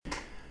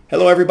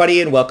Hello everybody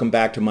and welcome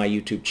back to my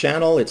YouTube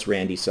channel. It's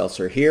Randy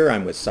Seltzer here.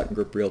 I'm with Sutton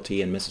Group Realty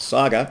in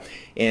Mississauga,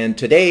 and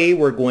today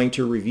we're going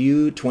to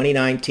review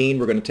 2019.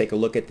 We're going to take a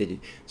look at the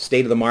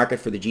state of the market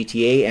for the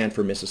GTA and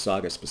for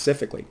Mississauga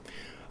specifically.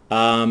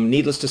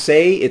 Needless to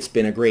say, it's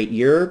been a great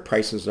year.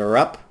 Prices are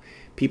up.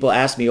 People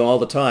ask me all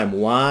the time,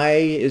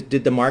 why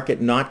did the market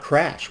not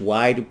crash?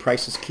 Why do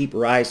prices keep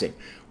rising?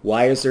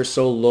 Why is there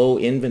so low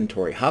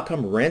inventory? How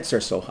come rents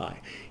are so high?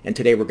 And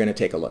today we're going to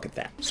take a look at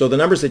that. So the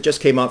numbers that just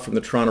came out from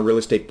the Toronto Real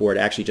Estate Board,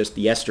 actually just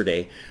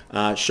yesterday,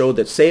 showed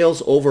that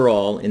sales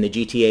overall in the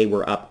GTA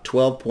were up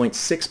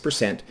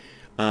 12.6%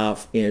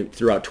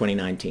 throughout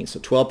 2019. So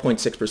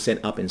 12.6%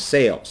 up in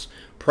sales.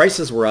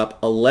 Prices were up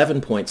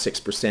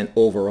 11.6%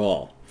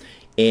 overall.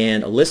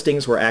 And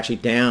listings were actually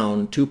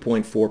down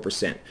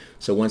 2.4%.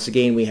 So once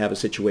again, we have a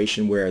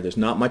situation where there's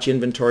not much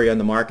inventory on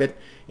the market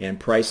and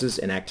prices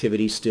and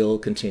activity still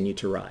continue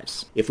to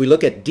rise. If we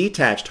look at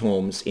detached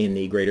homes in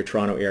the Greater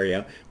Toronto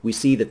Area, we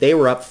see that they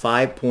were up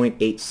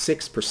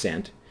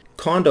 5.86%.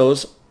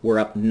 Condos were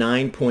up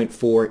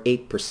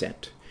 9.48%.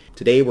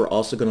 Today we're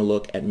also going to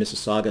look at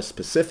Mississauga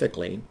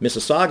specifically.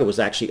 Mississauga was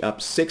actually up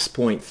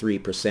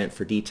 6.3%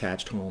 for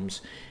detached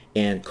homes,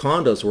 and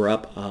condos were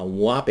up a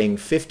whopping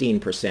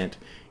 15%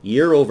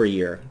 year over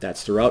year.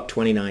 That's throughout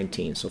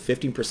 2019. So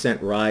 15%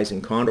 rise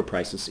in condo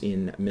prices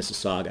in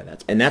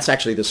Mississauga. That's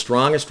actually the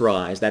strongest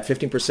rise. That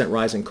 15%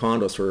 rise in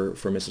condos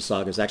for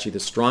Mississauga is actually the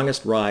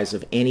strongest rise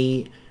of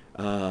any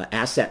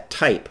asset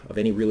type, of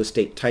any real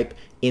estate type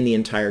in the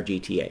entire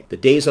GTA. The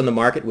days on the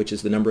market, which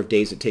is the number of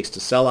days it takes to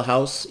sell a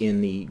house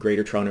in the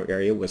Greater Toronto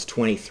Area, was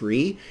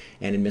 23,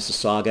 and in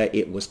Mississauga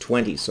it was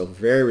 20. So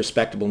very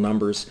respectable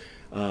numbers.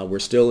 We're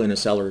still in a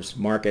seller's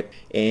market,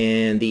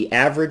 and the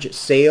average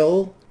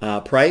sale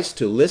price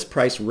to list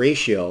price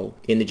ratio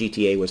in the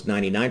GTA was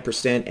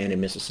 99%, and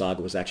in Mississauga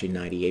was actually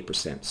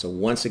 98%. So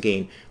once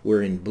again,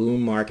 we're in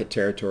boom market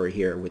territory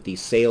here with the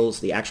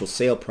sales, the actual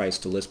sale price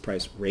to list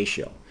price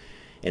ratio.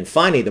 And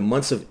finally, the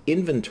months of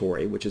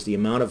inventory, which is the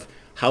amount of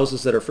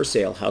houses that are for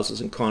sale, houses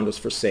and condos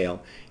for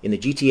sale, in the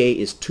GTA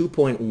is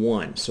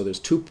 2.1. So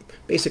there's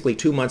basically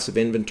 2 months of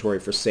inventory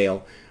for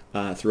sale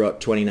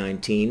throughout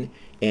 2019.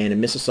 And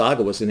in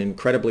Mississauga was an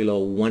incredibly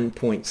low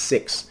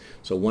 1.6.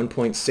 So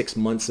 1.6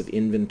 months of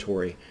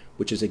inventory,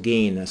 which is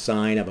again a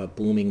sign of a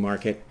booming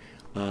market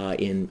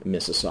in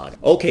Mississauga.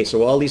 Okay,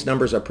 so all these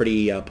numbers are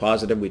pretty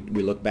positive. We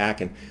look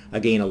back, and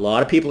again, a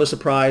lot of people are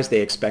surprised.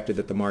 They expected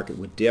that the market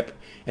would dip,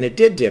 and it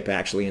did dip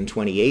actually in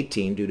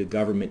 2018 due to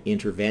government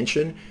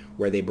intervention,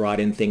 where they brought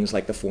in things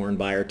like the foreign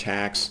buyer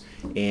tax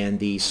and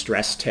the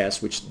stress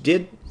test, which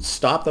did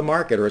stop the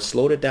market or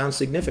slowed it down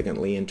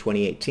significantly in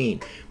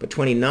 2018. But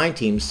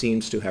 2019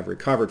 seems to have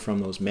recovered from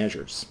those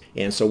measures.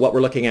 And so what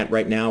we're looking at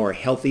right now are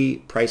healthy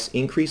price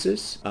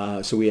increases.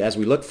 As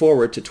we look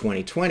forward to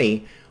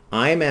 2020,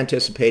 I am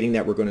anticipating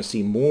that we're going to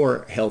see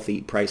more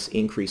healthy price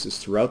increases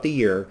throughout the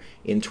year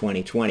in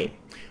 2020.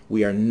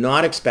 We are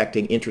not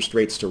expecting interest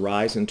rates to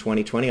rise in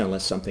 2020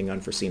 unless something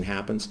unforeseen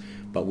happens,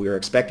 but we are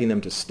expecting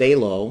them to stay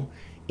low,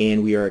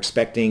 and we are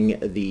expecting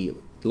the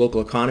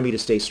local economy to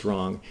stay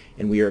strong,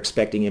 and we are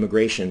expecting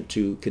immigration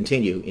to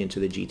continue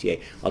into the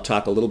GTA. I'll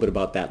talk a little bit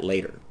about that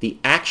later. The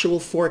actual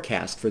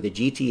forecast for the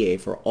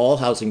GTA for all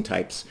housing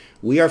types,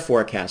 we are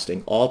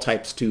forecasting all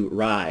types to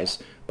rise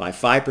by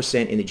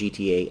 5% in the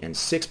GTA and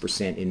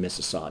 6% in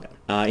Mississauga.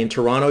 In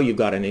Toronto, you've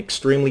got an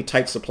extremely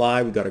tight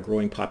supply. We've got a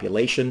growing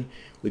population.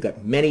 We've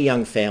got many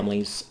young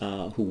families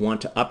who want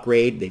to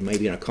upgrade. They may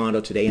be in a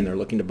condo today and they're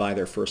looking to buy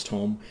their first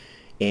home.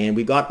 And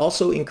we've got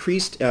also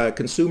increased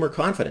consumer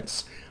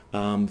confidence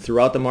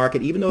throughout the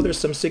market, even though there's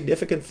some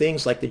significant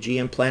things like the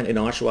GM plant in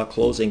Oshawa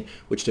closing,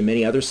 which to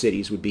many other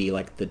cities would be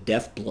like the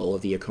death blow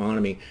of the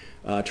economy.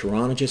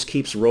 Toronto just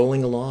keeps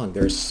rolling along.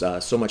 There's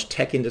so much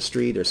tech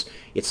industry.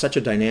 It's such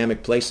a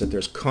dynamic place that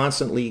there's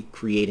constantly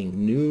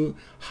creating new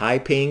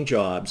high-paying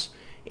jobs,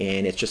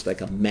 and it's just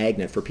like a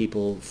magnet for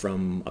people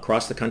from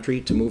across the country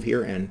to move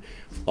here and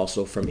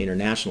also from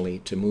internationally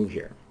to move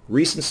here.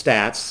 Recent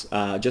stats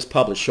just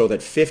published show that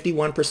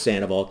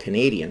 51% of all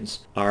Canadians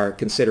are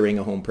considering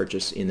a home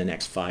purchase in the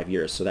next 5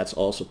 years. So that's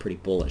also pretty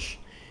bullish.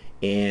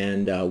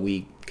 And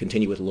we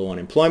continue with low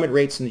unemployment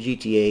rates in the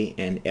GTA,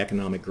 and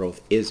economic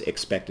growth is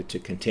expected to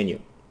continue.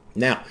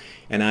 Now,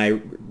 and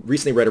I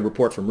recently read a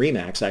report from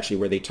RE/MAX actually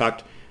where they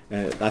talked,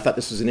 I thought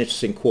this was an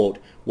interesting quote,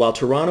 while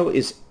Toronto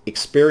is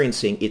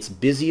experiencing its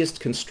busiest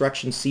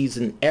construction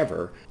season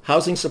ever,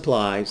 housing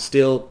supply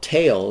still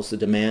tails the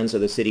demands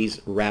of the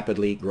city's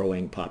rapidly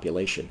growing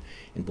population.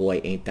 And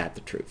boy, ain't that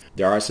the truth.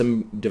 There are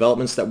some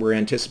developments that we're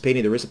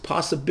anticipating. There is a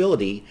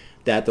possibility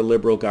that the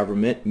Liberal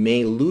government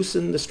may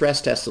loosen the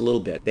stress test a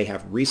little bit. They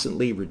have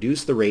recently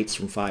reduced the rates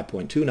from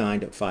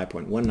 5.29 to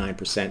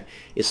 5.19%.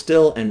 It's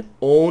still an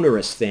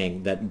onerous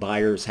thing that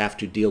buyers have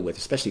to deal with,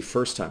 especially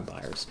first-time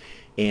buyers.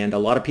 And a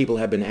lot of people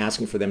have been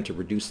asking for them to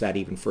reduce that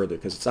even further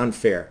because it's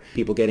unfair.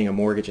 People getting a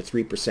mortgage at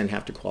 3%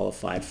 have to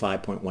qualify at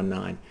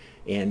 5.19.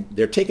 And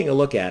they're taking a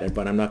look at it,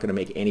 but I'm not going to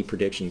make any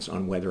predictions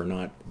on whether or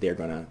not they're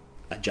going to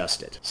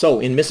adjust it. So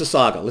in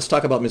Mississauga, let's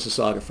talk about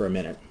Mississauga for a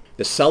minute.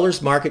 The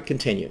seller's market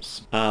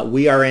continues.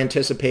 We are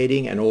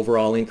anticipating an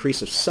overall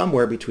increase of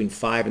somewhere between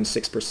 5 and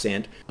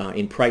 6%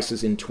 in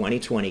prices in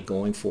 2020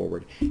 going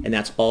forward, and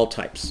that's all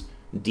types.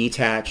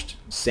 Detached,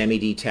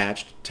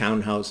 semi-detached,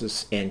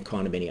 townhouses, and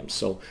condominiums.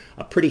 So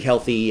a pretty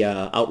healthy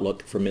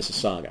outlook for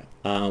Mississauga.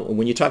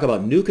 When you talk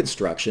about new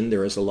construction,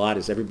 there is a lot,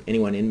 as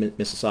anyone in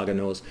Mississauga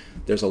knows,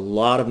 there's a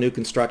lot of new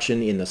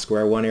construction in the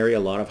Square One area. A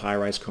lot of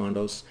high-rise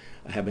condos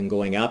have been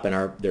going up,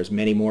 and there's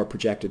many more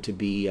projected to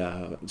be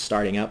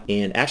starting up.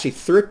 And actually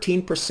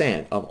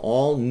 13% of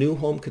all new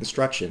home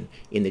construction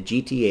in the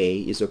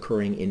GTA is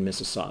occurring in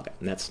Mississauga,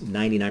 and that's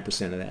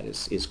 99% of that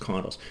is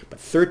condos. But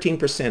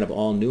 13% of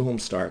all new home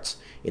starts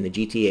in the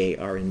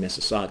GTA are in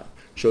Mississauga.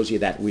 Shows you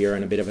that we are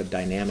in a bit of a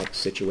dynamic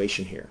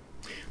situation here.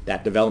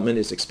 That development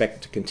is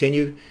expected to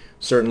continue.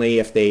 Certainly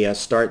if they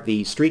start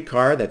the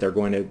streetcar that they're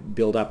going to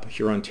build up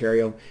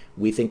Hurontario,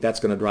 we think that's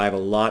going to drive a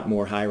lot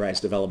more high-rise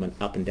development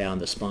up and down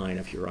the spine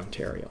of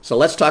Hurontario. So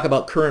let's talk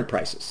about current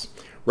prices.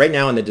 Right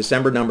now, in the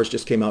December numbers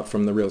just came out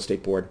from the Real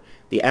Estate Board,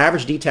 the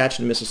average detached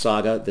in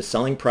Mississauga, the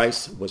selling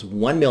price was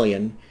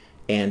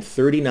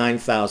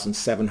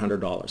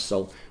 $1,039,700.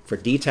 So for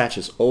detached,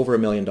 it's over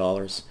 $1 million.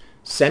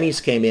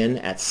 Semis came in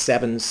at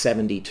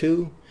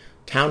 $772,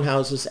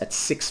 townhouses at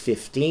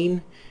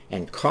 $615,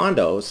 and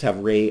condos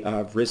have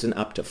risen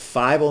up to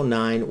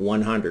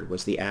 $509,100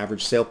 was the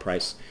average sale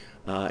price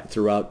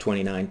throughout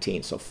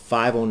 2019. So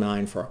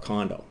 $509 for a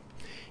condo.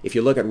 If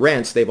you look at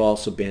rents, they've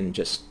also been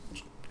just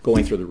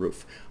going through the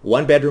roof.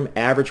 One bedroom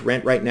average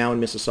rent right now in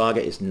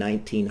Mississauga is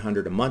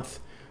 $1,900 a month,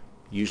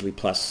 usually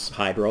plus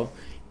hydro,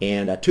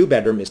 and a two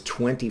bedroom is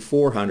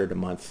 $2,400 a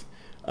month,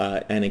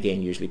 and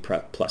again usually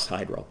plus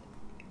hydro.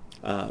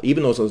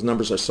 Even though those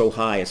numbers are so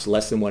high, it's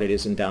less than what it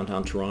is in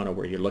downtown Toronto,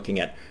 where you're looking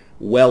at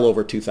well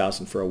over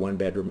 $2,000 for a one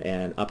bedroom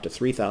and up to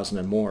 $3,000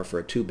 and more for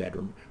a two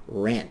bedroom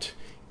rent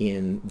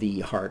in the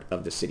heart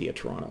of the city of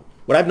Toronto.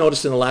 What I've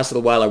noticed in the last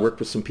little while, I worked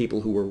with some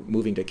people who were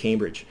moving to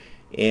Cambridge,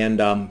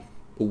 and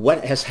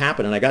what has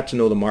happened, and I got to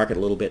know the market a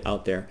little bit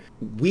out there,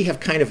 we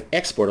have kind of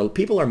exported.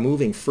 People are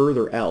moving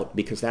further out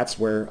because that's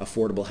where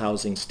affordable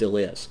housing still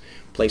is.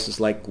 Places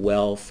like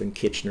Guelph and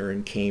Kitchener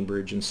and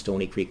Cambridge and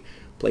Stony Creek,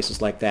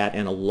 places like that,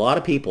 and a lot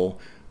of people,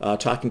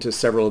 talking to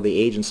several of the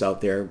agents out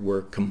there,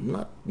 were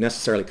not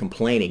necessarily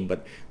complaining,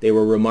 but they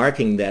were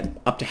remarking that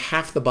up to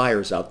half the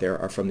buyers out there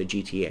are from the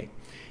GTA,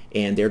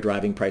 and they're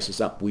driving prices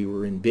up. We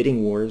were in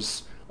bidding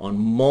wars on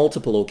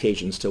multiple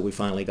occasions till we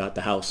finally got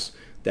the house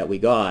that we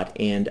got,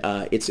 and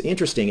it's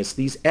interesting. It's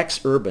these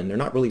ex-urban, they're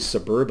not really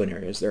suburban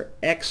areas, they're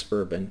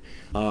ex-urban,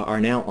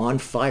 are now on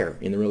fire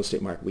in the real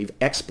estate market. We've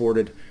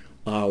exported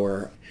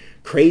our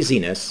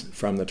craziness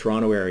from the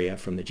Toronto area,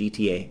 from the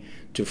GTA,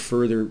 to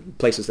further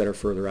places that are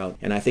further out.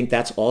 And I think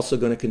that's also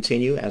going to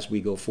continue as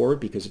we go forward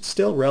because it's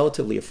still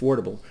relatively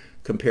affordable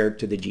compared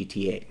to the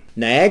GTA.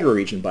 Niagara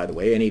region, by the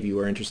way, any of you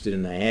who are interested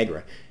in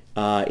Niagara,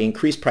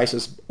 increased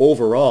prices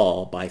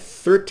overall by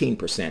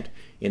 13%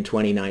 in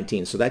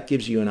 2019. So that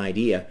gives you an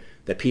idea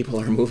that people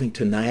are moving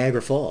to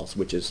Niagara Falls,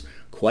 which is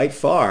quite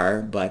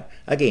far, but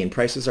again,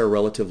 prices are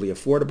relatively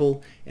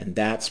affordable, and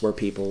that's where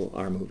people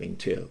are moving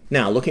to.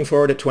 Now, looking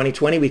forward at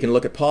 2020, we can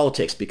look at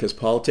politics because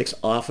politics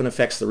often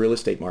affects the real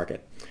estate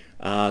market.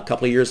 A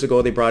couple of years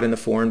ago, they brought in the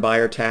foreign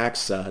buyer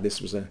tax. This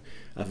was a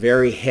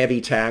very heavy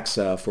tax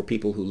for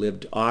people who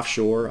lived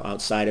offshore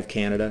outside of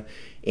Canada,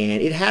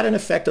 and it had an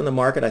effect on the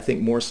market, I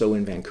think more so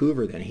in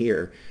Vancouver than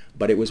here,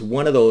 but it was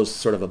one of those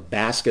sort of a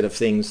basket of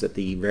things that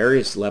the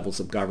various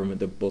levels of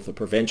government, both the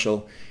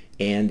provincial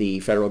and the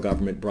federal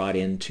government, brought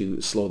in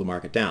to slow the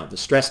market down. The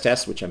stress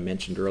test, which I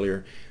mentioned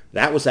earlier,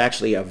 that was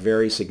actually a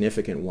very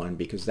significant one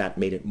because that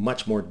made it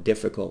much more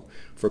difficult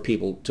for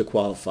people to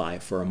qualify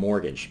for a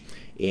mortgage.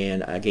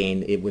 And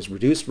again, it was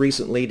reduced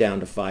recently down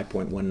to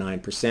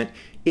 5.19%.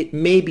 It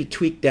may be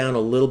tweaked down a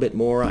little bit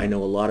more. I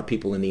know a lot of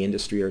people in the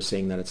industry are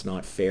saying that it's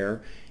not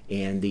fair.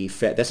 And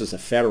this is a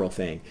federal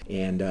thing.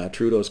 And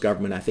Trudeau's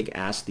government, I think,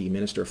 asked the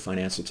Minister of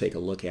Finance to take a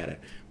look at it.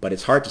 But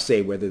it's hard to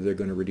say whether they're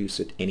going to reduce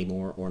it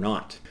anymore or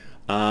not.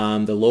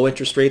 The low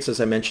interest rates, as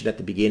I mentioned at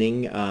the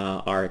beginning,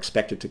 are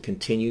expected to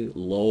continue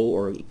low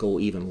or go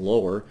even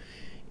lower.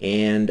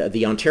 And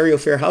the Ontario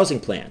Fair Housing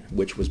Plan,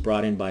 which was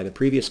brought in by the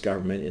previous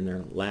government in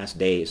their last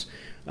days,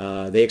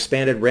 they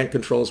expanded rent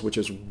controls, which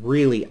is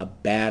really a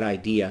bad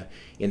idea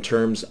in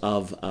terms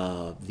of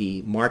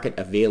the market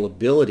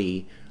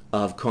availability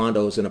of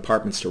condos and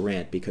apartments to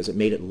rent, because it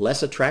made it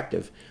less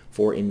attractive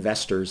for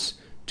investors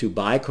to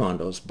buy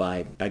condos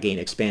by, again,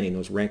 expanding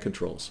those rent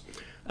controls.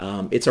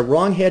 It's a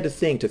wrong head to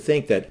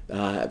think that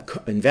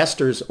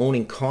investors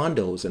owning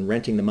condos and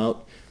renting them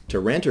out to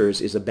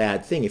renters is a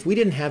bad thing. If we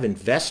didn't have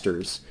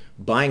investors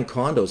buying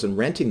condos and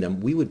renting them,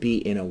 we would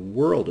be in a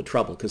world of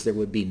trouble because there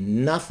would be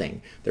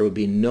nothing, there would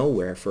be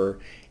nowhere for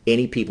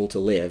any people to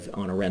live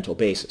on a rental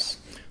basis.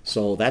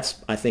 So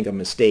that's, I think, a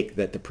mistake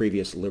that the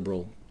previous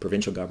Liberal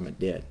provincial government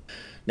did.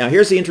 Now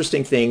here's the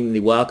interesting thing, the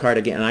wild card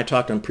again, and I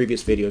talked on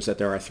previous videos that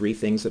there are three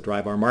things that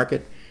drive our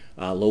market.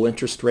 Low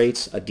interest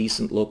rates, a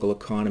decent local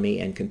economy,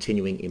 and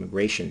continuing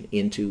immigration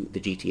into the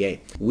GTA.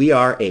 We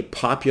are a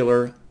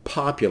popular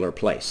popular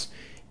place.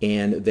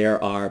 And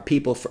there are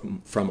people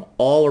from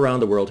all around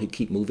the world who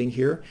keep moving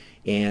here.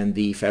 And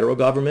the federal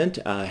government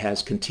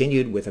has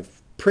continued with a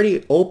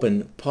pretty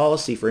open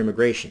policy for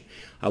immigration.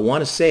 I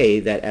want to say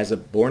that as a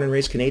born and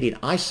raised Canadian,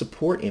 I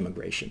support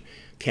immigration.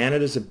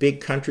 Canada's a big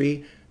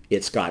country.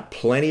 It's got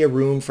plenty of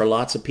room for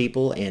lots of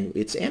people, and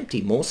it's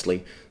empty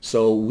mostly.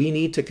 So we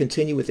need to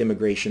continue with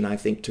immigration, I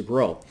think, to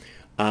grow.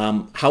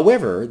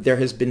 However, there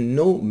has been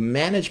no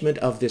management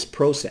of this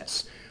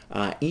process.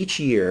 Each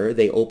year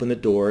they open the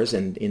doors,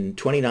 and in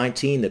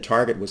 2019 the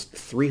target was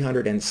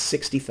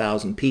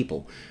 360,000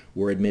 people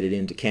were admitted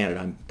into Canada.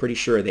 I'm pretty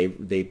sure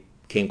they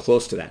came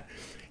close to that.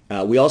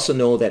 We also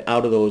know that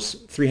out of those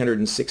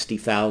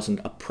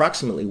 360,000,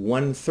 approximately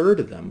 1/3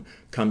 of them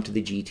come to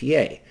the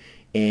GTA.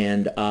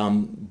 And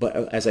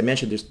but as I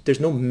mentioned, there's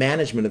no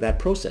management of that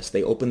process.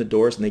 They open the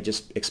doors and they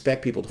just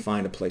expect people to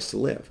find a place to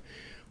live.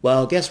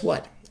 Well, guess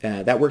what?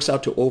 That works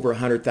out to over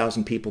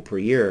 100,000 people per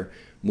year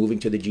moving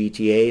to the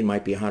GTA. It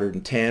might be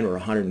 110 or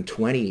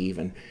 120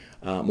 even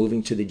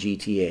moving to the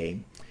GTA.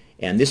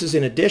 And this is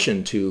in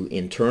addition to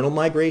internal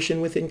migration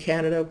within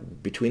Canada,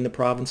 between the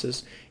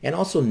provinces, and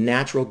also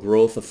natural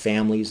growth of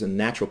families and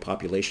natural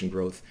population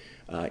growth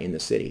in the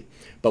city.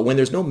 But when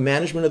there's no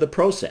management of the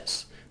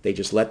process, they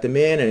just let them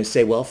in and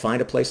say, well,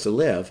 find a place to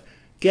live.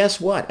 Guess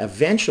what?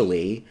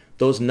 Eventually,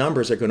 those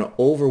numbers are going to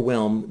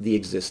overwhelm the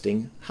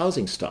existing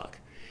housing stock.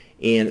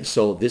 And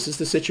so this is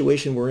the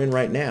situation we're in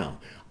right now.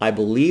 I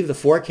believe the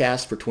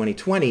forecast for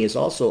 2020 is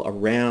also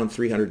around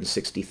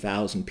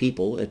 360,000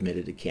 people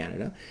admitted to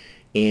Canada.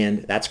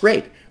 And that's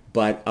great.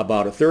 But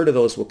about 1/3 of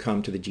those will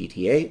come to the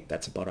GTA.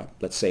 That's about,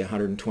 let's say,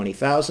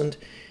 120,000.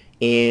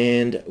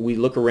 And we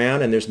look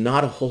around and there's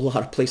not a whole lot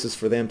of places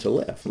for them to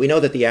live. We know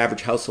that the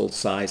average household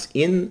size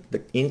in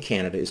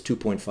Canada is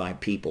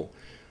 2.5 people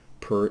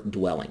per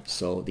dwelling.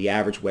 So the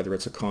average, whether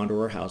it's a condo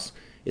or a house,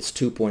 it's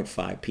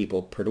 2.5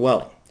 people per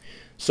dwelling.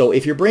 So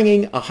if you're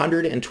bringing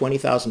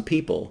 120,000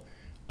 people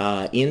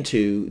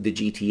into the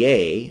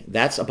GTA,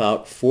 that's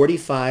about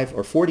 45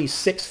 or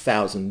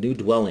 46,000 new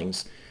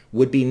dwellings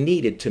would be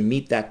needed to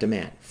meet that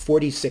demand.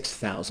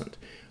 46,000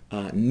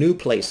 new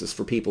places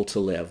for people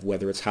to live,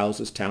 whether it's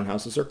houses,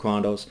 townhouses, or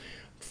condos.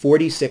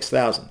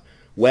 46,000.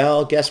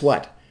 Well, guess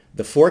what?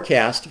 The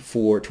forecast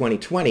for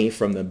 2020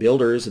 from the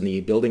builders and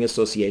the Building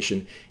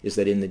Association is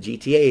that in the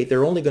GTA,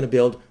 they're only going to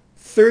build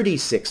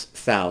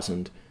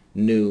 36,000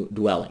 new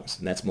dwellings,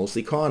 and that's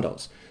mostly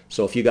condos.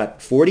 So if you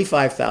got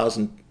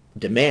 45,000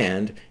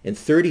 demand and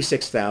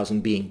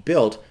 36,000 being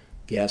built,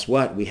 guess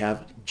what? We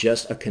have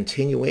just a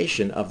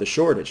continuation of the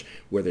shortage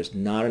where there's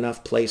not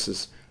enough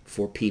places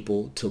for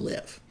people to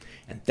live.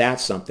 And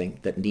that's something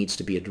that needs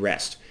to be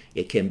addressed.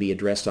 It can be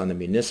addressed on the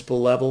municipal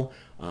level.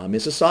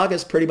 Mississauga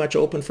is pretty much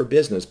open for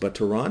business, but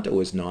Toronto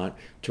is not.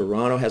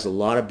 Toronto has a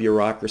lot of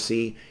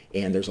bureaucracy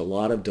and there's a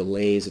lot of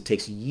delays. It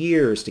takes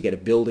years to get a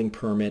building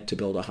permit to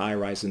build a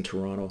high-rise in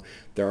Toronto.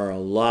 There are a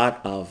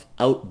lot of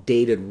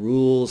outdated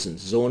rules and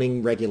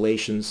zoning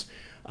regulations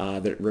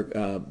that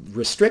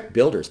restrict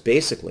builders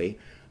basically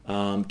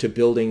to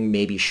building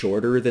maybe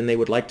shorter than they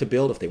would like to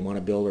build. If they want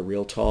to build a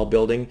real tall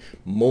building,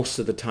 most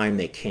of the time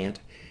they can't.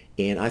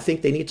 And I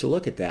think they need to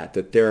look at that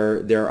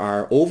there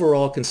are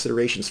overall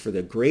considerations for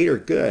the greater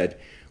good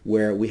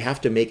where we have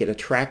to make it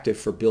attractive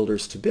for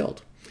builders to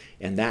build.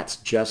 And that's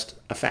just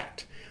a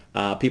fact.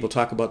 People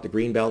talk about the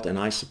Greenbelt, and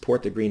I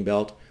support the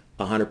Greenbelt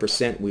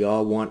 100%. We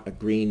all want a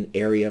green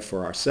area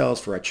for ourselves,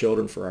 for our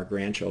children, for our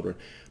grandchildren.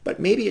 But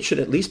maybe it should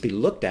at least be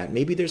looked at.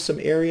 Maybe there's some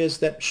areas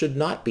that should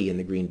not be in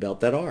the Greenbelt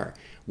that are,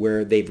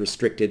 where they've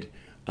restricted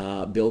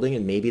building,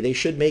 and maybe they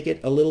should make it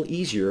a little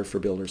easier for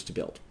builders to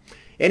build.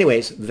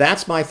 Anyways,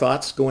 that's my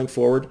thoughts going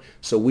forward.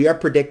 So we are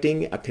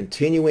predicting a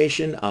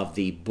continuation of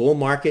the bull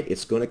market.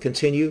 It's going to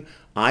continue.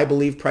 I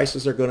believe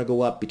prices are going to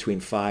go up between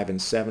 5 and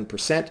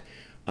 7%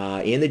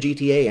 in the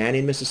GTA and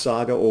in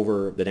Mississauga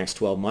over the next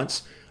 12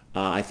 months.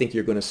 I think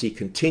you're going to see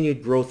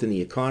continued growth in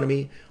the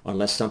economy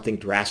unless something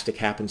drastic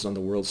happens on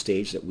the world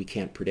stage that we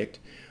can't predict.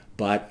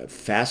 But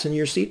fasten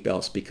your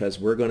seatbelts because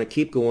we're going to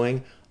keep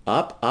going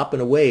up, up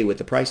and away with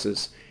the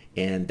prices.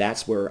 And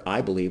that's where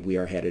I believe we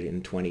are headed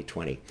in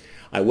 2020.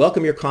 I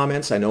welcome your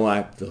comments. I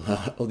know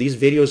these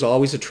videos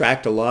always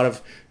attract a lot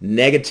of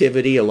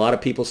negativity, a lot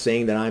of people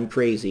saying that I'm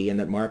crazy and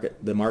that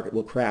the market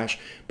will crash.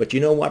 But you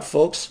know what,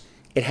 folks?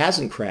 It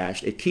hasn't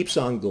crashed. It keeps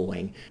on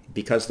going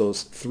because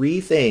those three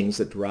things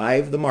that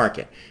drive the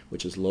market,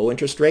 which is low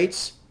interest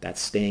rates, that's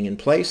staying in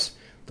place.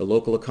 The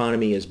local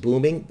economy is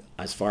booming.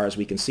 As far as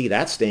we can see,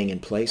 that's staying in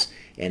place.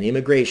 And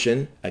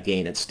immigration,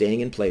 again, it's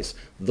staying in place.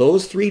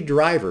 Those three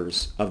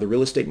drivers of the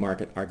real estate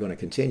market are going to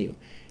continue.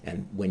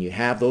 And when you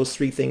have those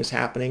three things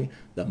happening,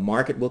 the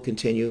market will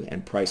continue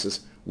and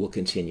prices will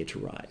continue to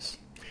rise.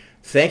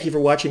 Thank you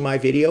for watching my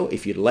video.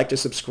 If you'd like to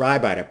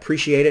subscribe, I'd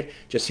appreciate it.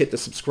 Just hit the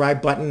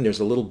subscribe button. There's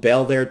a little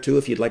bell there too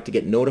if you'd like to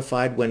get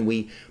notified when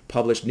we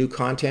publish new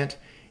content.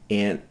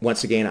 And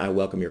once again, I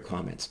welcome your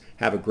comments.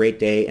 Have a great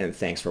day and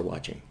thanks for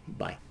watching.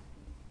 Bye.